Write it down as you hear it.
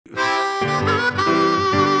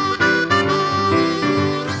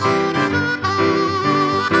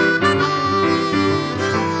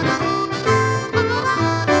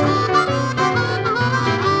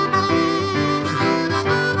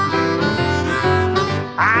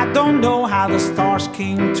don't know how the stars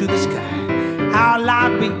came to the sky, how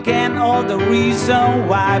life began, or the reason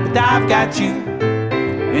why, but I've got you,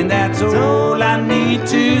 and that's all I need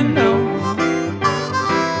to know.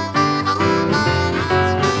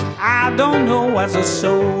 I don't know as a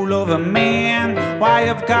soul of a man why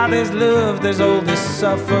I've got this love, there's all this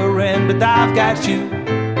suffering, but I've got you,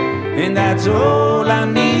 and that's all I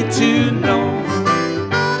need to know.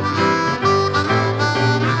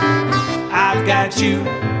 I've got you,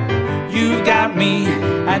 you've got me,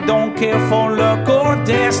 I don't care for luck or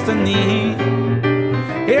destiny.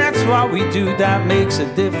 It's what we do that makes a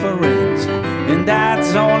difference, and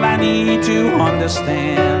that's all I need to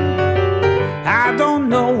understand. I don't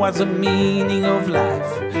know what's the meaning of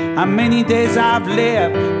life, how many days I've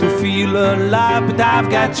lived to feel alive, but I've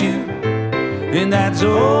got you, and that's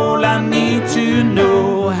all I need to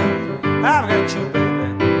know. I've got you, baby.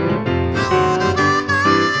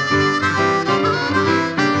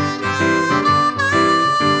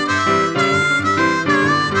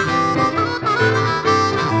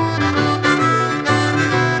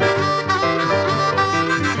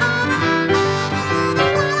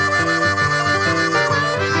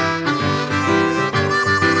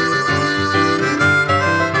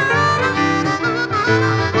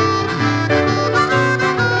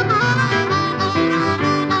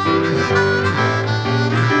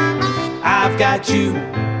 I've got you,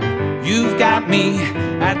 you've got me,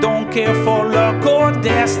 I don't care for luck or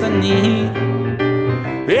destiny.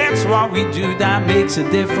 It's what we do that makes a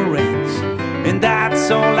difference, and that's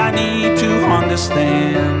all I need to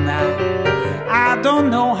understand. I don't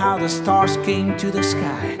know how the stars came to the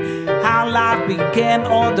sky, how life began,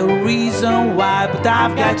 or the reason why, but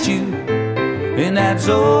I've got you, and that's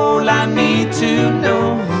all I need to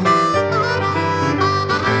know.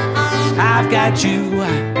 I've got you,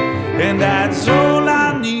 and that's all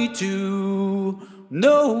I need to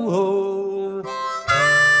know.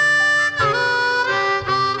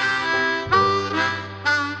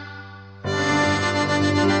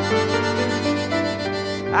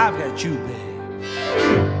 I've got you, baby.